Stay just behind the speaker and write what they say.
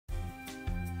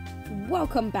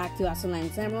Welcome back to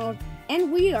Esolangs Emerald,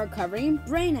 and we are covering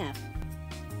brainf.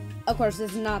 Of course,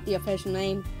 this is not the official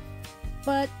name,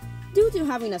 but due to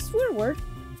having a swear word,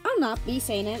 I'll not be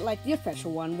saying it like the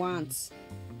official one wants.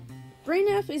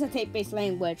 Brainf is a tape-based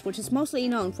language which is mostly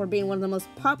known for being one of the most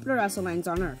popular Esolangs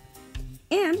on Earth,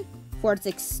 and for its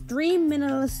extreme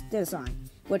minimalist design,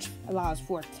 which allows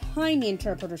for tiny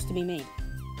interpreters to be made.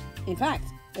 In fact,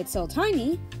 it's so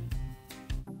tiny,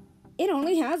 it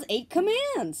only has 8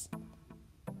 commands.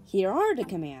 Here are the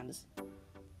commands.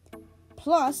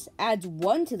 Plus adds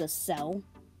 1 to the cell.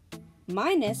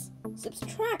 Minus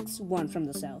subtracts 1 from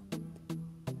the cell.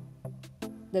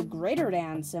 The greater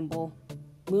than symbol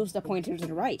moves the pointer to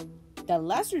the right. The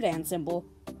lesser than symbol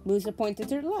moves the pointer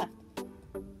to the left.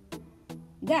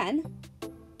 Then,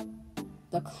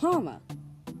 the comma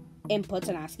inputs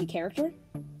an ASCII character.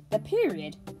 The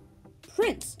period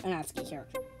prints an ASCII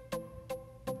character.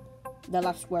 The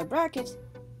left square bracket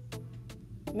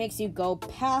makes you go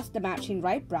past the matching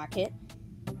right bracket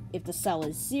if the cell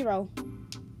is 0,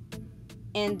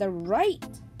 and the right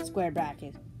square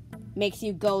bracket makes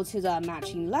you go to the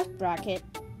matching left bracket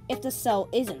if the cell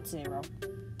isn't 0.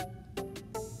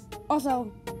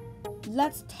 Also,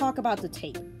 let's talk about the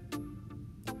tape.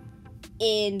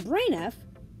 In brainf,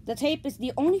 the tape is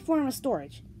the only form of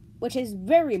storage, which is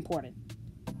very important.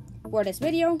 For this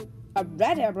video, a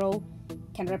red arrow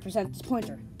can represent this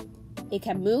pointer. It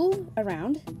can move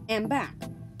around and back.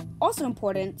 Also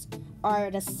important are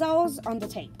the cells on the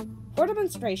tape. For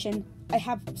demonstration, I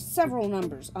have several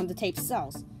numbers on the tape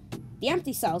cells. The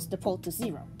empty cells default to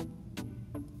 0.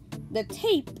 The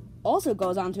tape also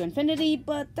goes on to infinity,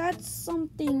 but that's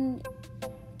something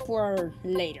for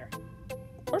later.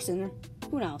 Or sooner.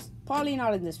 Who knows? Probably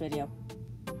not in this video.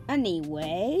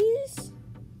 Anyways,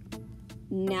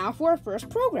 now for our first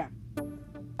program.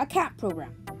 A cat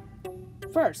program.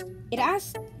 First, it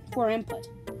asks for input.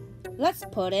 Let's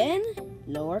put in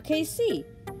lowercase c.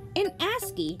 In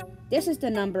ASCII, this is the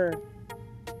number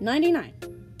 99.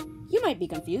 You might be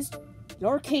confused.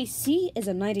 Lowercase c is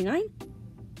a 99?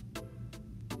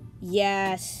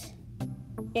 Yes,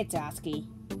 it's ASCII.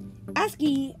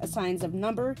 ASCII assigns a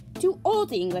number to all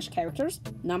the English characters,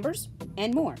 numbers,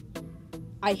 and more.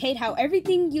 I hate how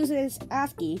everything uses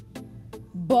ASCII,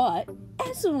 but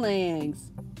Esolangs.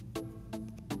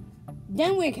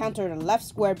 Then we encounter the left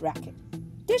square bracket.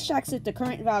 This checks if the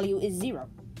current value is 0.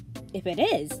 If it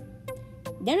is,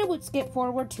 then it would skip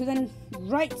forward to the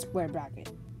right square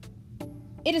bracket.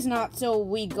 It is not, so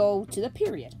we go to the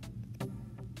period.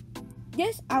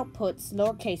 This outputs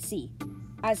lowercase c,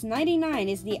 as 99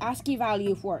 is the ASCII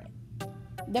value for it.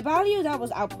 The value that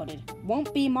was outputted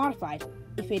won't be modified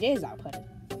if it is outputted.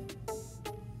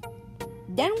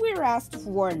 Then we're asked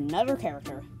for another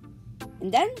character,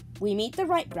 and then we meet the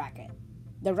right bracket.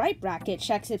 The right bracket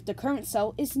checks if the current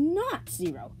cell is not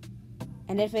 0,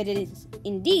 and if it is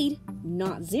indeed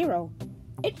not 0,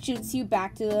 it shoots you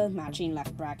back to the matching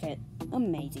left bracket.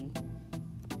 Amazing.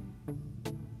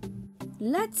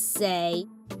 Let's say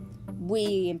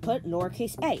we input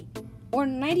lowercase a, or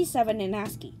 97 in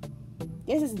ASCII.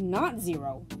 This is not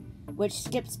 0, which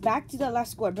skips back to the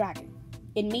left square bracket.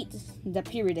 It meets the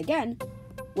period again,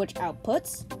 which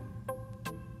outputs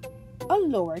a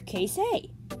lowercase a.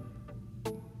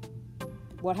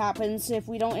 What happens if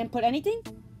we don't input anything?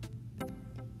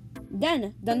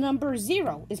 Then the number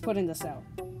 0 is put in the cell.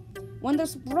 When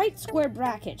the right square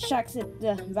bracket checks if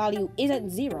the value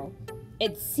isn't 0,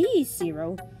 it sees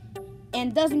 0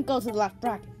 and doesn't go to the left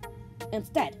bracket.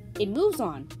 Instead, it moves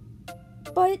on.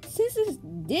 But since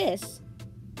this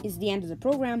is the end of the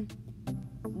program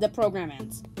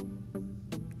ends.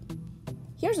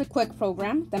 Here's a quick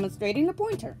program demonstrating the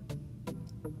pointer.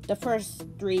 The first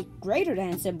 3 greater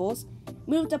than symbols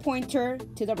move the pointer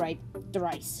to the right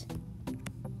thrice.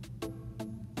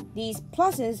 These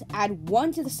pluses add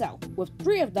 1 to the cell. With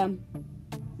 3 of them,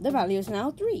 the value is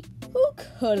now 3. Who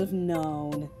could have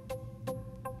known?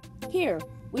 Here,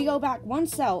 we go back 1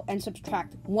 cell and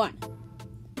subtract 1.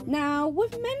 Now,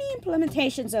 with many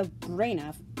implementations of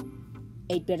brainf,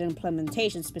 8-bit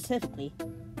implementation specifically,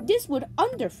 this would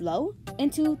underflow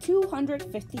into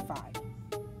 255.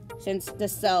 Since the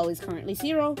cell is currently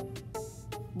 0,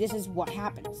 this is what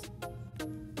happens.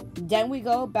 Then we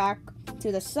go back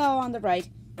to the cell on the right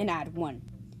and add 1.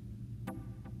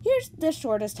 Here's the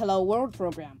shortest Hello World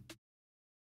program.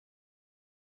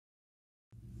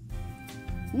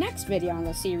 Next video on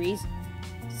the series,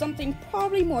 something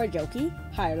probably more jokey,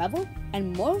 higher level,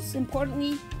 and most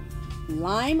importantly,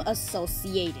 Lime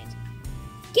associated.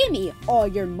 Give me all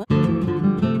your money.